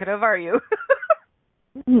provocative, are you?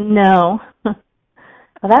 No. Well,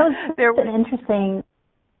 that was an interesting.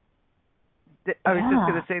 I was just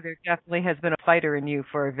going to say there definitely has been a fighter in you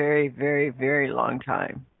for a very, very, very long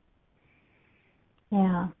time.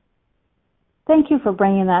 Yeah. Thank you for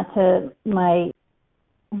bringing that to my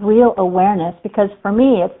real awareness, because for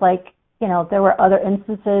me it's there were other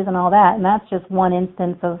instances and all that, and that's just one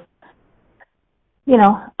instance of,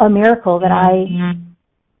 a miracle that I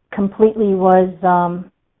completely was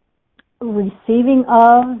receiving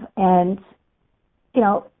of, and,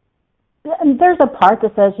 and there's a part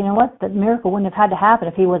that says, the miracle wouldn't have had to happen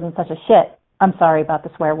if he wasn't such a shit. I'm sorry about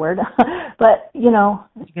the swear word, but, and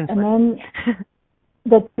then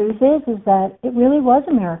the truth is that it really was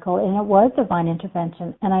a miracle, and it was divine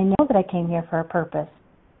intervention, and I know that I came here for a purpose,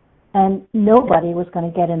 and nobody was going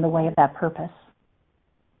to get in the way of that purpose.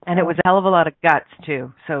 And it was a hell of a lot of guts,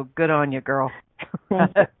 too, so good on you, girl.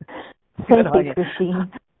 Thank you,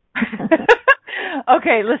 Christine.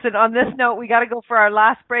 Okay, listen, on this note, we got to go for our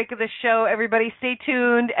last break of the show. Everybody stay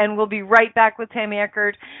tuned, and we'll be right back with Tammy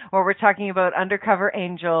Eckert, where we're talking about Undercover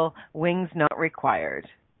Angel, Wings Not Required.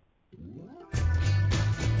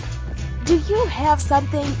 Do you have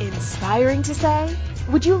something inspiring to say?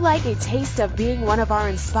 Would you like a taste of being one of our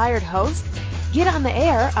inspired hosts? Get on the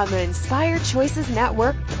air on the Inspired Choices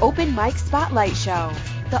Network Open Mic Spotlight Show.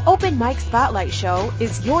 The Open Mic Spotlight Show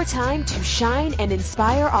is your time to shine and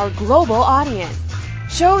inspire our global audience.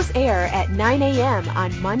 Shows air at 9 a.m.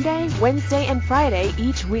 on Monday, Wednesday, and Friday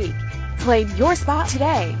each week. Claim your spot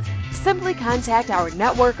today. Simply contact our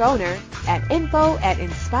network owner at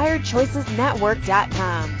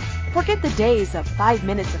info@inspiredchoicesnetwork.com. Forget the days of 5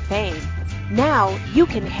 minutes of fame. Now you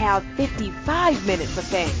can have 55 minutes of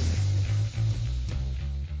fame.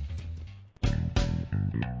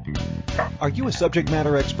 Are you a subject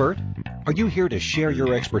matter expert? Are you here to share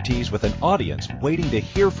your expertise with an audience waiting to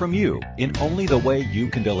hear from you in only the way you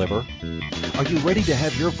can deliver? Are you ready to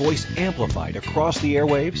have your voice amplified across the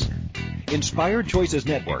airwaves? Inspired Choices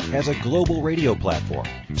Network has a global radio platform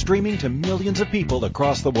streaming to millions of people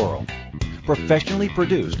across the world. Professionally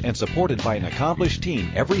produced and supported by an accomplished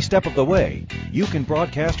team every step of the way, you can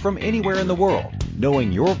broadcast from anywhere in the world,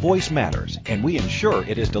 knowing your voice matters, and we ensure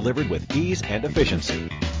it is delivered with ease and efficiency.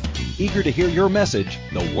 Eager to hear your message?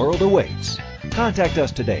 The world awaits. Contact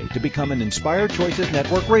us today to become an Inspired Choices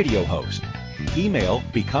Network radio host. Email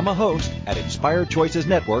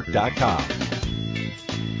becomeahost@inspiredchoicesnetwork.com.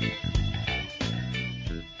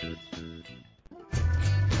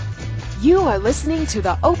 You are listening to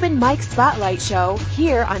the Open Mic Spotlight Show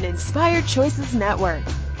here on Inspired Choices Network.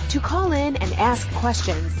 To call in and ask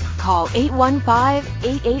questions, call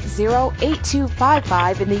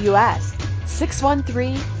 815-880-8255 in the U.S.,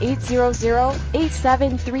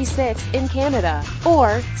 613-800-8736 in Canada,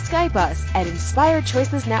 or Skype us at Inspired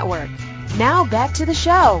Choices Network. Now back to the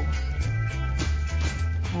show.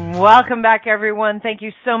 Welcome back, everyone. Thank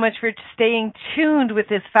you so much for staying tuned with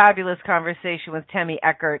this fabulous conversation with Tammy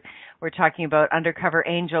Eckert. We're talking about Undercover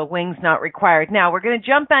Angel, Wings Not Required. Now, we're going to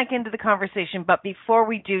jump back into the conversation, but before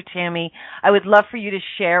we do, Tammy, I would love for you to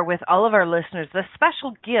share with all of our listeners the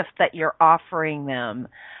special gift that you're offering them.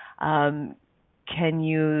 Can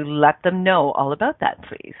you let them know all about that,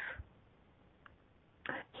 please?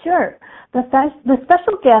 Sure. The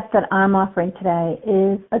special gift that I'm offering today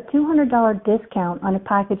is a $200 discount on a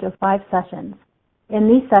package of 5 sessions. In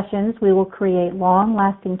these sessions, we will create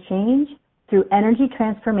long-lasting change through energy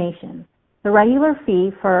transformation. The regular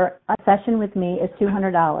fee for a session with me is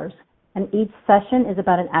 $200, and each session is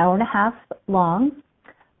about an hour and a half long.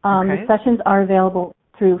 The sessions are available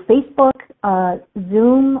through Facebook,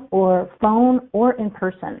 Zoom, or phone, or in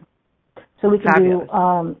person. So we can do,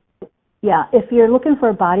 if you're looking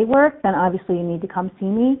for body work, then obviously you need to come see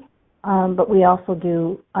me. But we also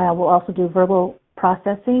will also do verbal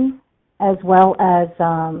processing, as well as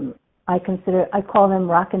I call them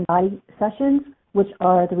rock and body sessions, which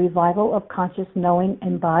are the revival of conscious knowing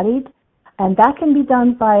embodied, and that can be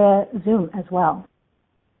done via Zoom as well.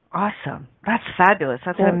 Awesome. That's fabulous.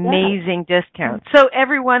 That's an amazing discount. So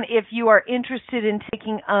everyone, if you are interested in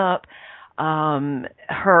taking up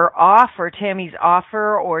her offer, Tammy's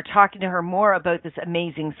offer, or talking to her more about this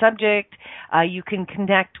amazing subject, you can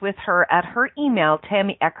connect with her at her email,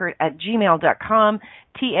 tammyeckert@gmail.com,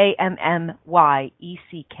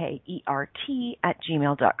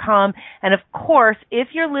 tammyeckert@gmail.com. And of course,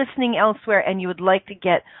 if you're listening elsewhere and you would like to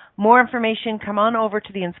get more information, come on over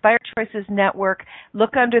to the Inspired Choices Network,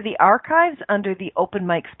 look under the archives, under the Open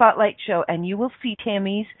Mic Spotlight Show, and you will see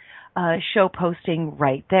Tammy's show posting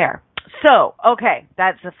right there. So, okay,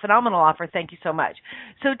 that's a phenomenal offer. Thank you so much.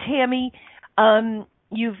 So, Tammy,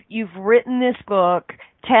 you've written this book.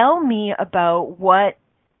 Tell me about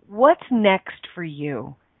what's next for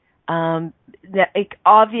you.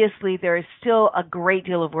 Obviously, there is still a great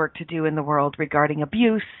deal of work to do in the world regarding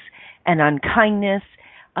abuse and unkindness.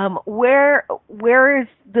 Where is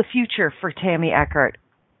the future for Tammy Eckert?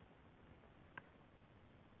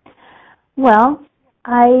 Well,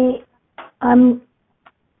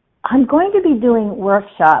 I'm going to be doing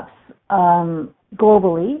workshops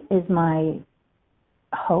globally, is my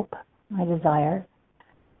hope, my desire,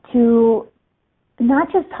 to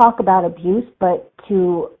not just talk about abuse, but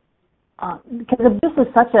to, because abuse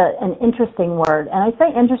is such an interesting word. And I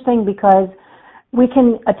say interesting because we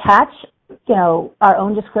can attach, our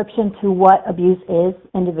own description to what abuse is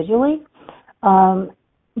individually.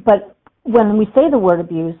 But when we say the word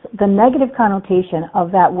abuse, the negative connotation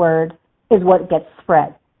of that word is what gets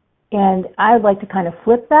spread. And I would like to kind of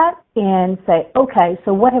flip that and say, okay,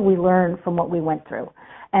 so what have we learned from what we went through?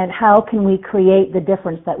 And how can we create the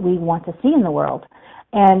difference that we want to see in the world?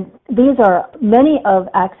 And these are many of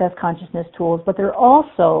Access Consciousness tools, but they're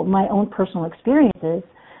also my own personal experiences,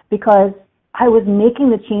 because I was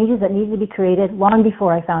making the changes that needed to be created long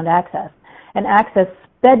before I found Access. And Access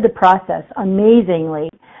sped the process amazingly.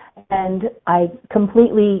 And I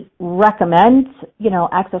completely recommend,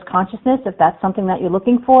 Access Consciousness if that's something that you're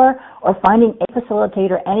looking for, or finding a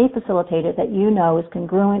facilitator, any facilitator that you know is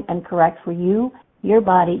congruent and correct for you, your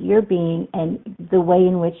body, your being, and the way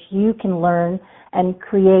in which you can learn and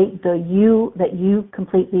create the you that you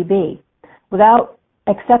completely be, without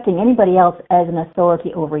accepting anybody else as an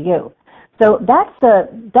authority over you. So that's a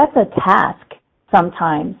task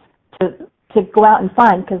sometimes to go out and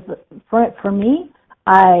find, because for me,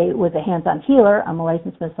 I was a hands-on healer. I'm a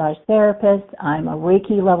licensed massage therapist. I'm a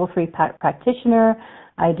Reiki level 3 practitioner.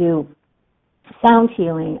 I do sound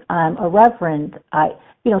healing. I'm a reverend.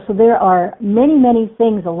 So there are many, many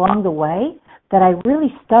things along the way that I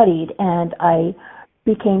really studied and I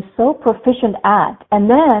became so proficient at. And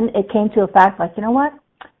then it came to a fact like, you know what?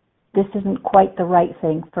 This isn't quite the right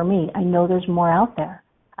thing for me. I know there's more out there.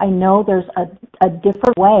 I know there's a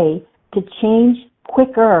different way to change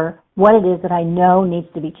quicker what it is that I know needs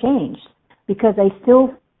to be changed. Because I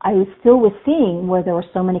was seeing where there were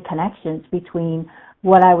so many connections between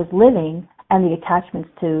what I was living and the attachments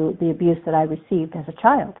to the abuse that I received as a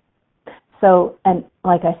child. So, and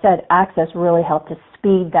like I said, Access really helped to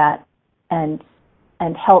speed that and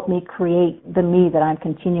help me create the me that I'm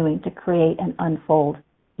continuing to create and unfold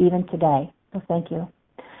even today. So thank you.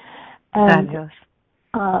 And, Fabulous.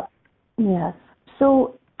 Yes.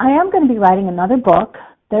 So I am going to be writing another book.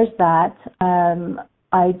 There's that.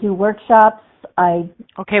 I do workshops.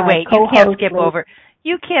 Okay, wait. You can't skip over.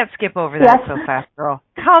 You can't skip over that so fast, girl.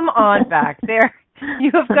 Come on back there. You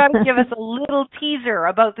have got to give us a little teaser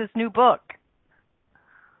about this new book.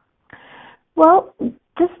 Well,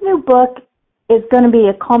 this new book is going to be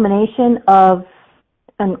a culmination of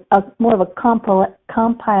more of a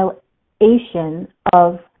compilation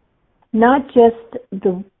of not just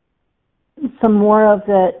some more of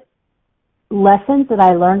the lessons that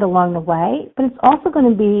I learned along the way, but it's also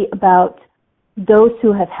going to be about those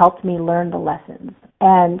who have helped me learn the lessons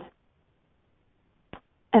and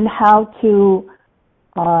how to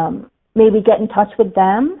maybe get in touch with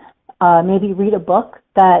them, maybe read a book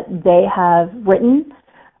that they have written,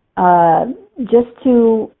 just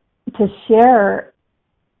to share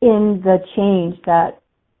in the change that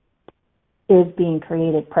is being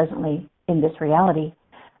created presently in this reality,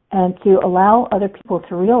 and to allow other people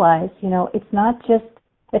to realize, it's not just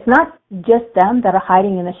them that are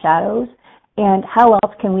hiding in the shadows, and how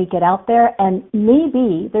else can we get out there? And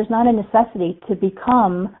maybe there's not a necessity to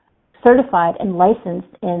become certified and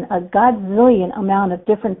licensed in a godzillion amount of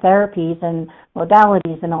different therapies and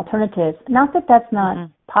modalities and alternatives. Not that that's not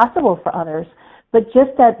possible for others, but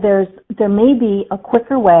just that there may be a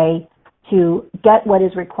quicker way to get what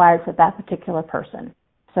is required for that particular person.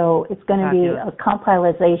 So it's going to be a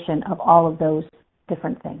compilation of all of those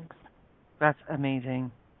different things. That's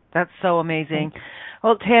amazing. That's so amazing.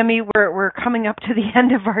 Well, Tammy, we're coming up to the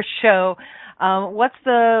end of our show. What's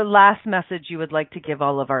the last message you would like to give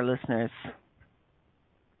all of our listeners?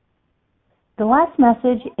 The last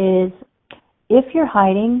message is, if you're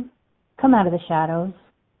hiding, come out of the shadows.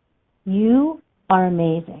 You are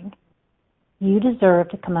amazing. You deserve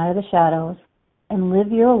to come out of the shadows and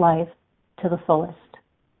live your life to the fullest.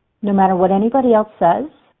 No matter what anybody else says,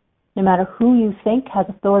 no matter who you think has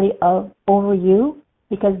authority over you,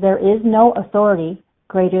 because there is no authority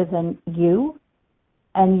greater than you,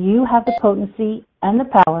 and you have the potency and the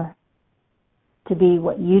power to be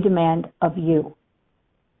what you demand of you.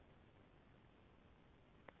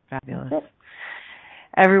 Fabulous.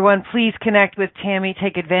 Everyone, please connect with Tammy.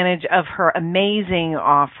 Take advantage of her amazing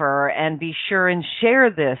offer, and be sure and share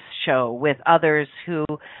this show with others who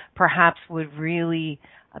perhaps would really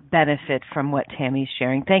benefit from what Tammy's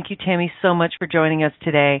sharing. Thank you, Tammy, so much for joining us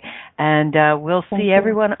today, and we'll see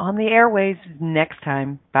everyone on the airwaves next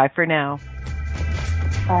time. Bye for now.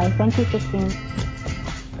 Bye. Thank you, Christine.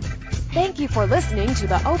 Thank you for listening to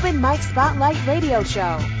the Open Mic Spotlight Radio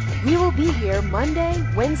Show. We will be here Monday,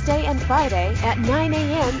 Wednesday, and Friday at 9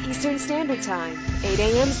 a.m. Eastern Standard Time, 8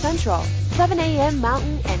 a.m. Central, 7 a.m.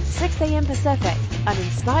 Mountain, and 6 a.m. Pacific on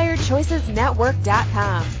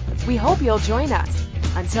InspiredChoicesNetwork.com. We hope you'll join us.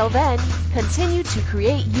 Until then, continue to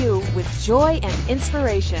create you with joy and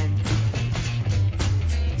inspiration.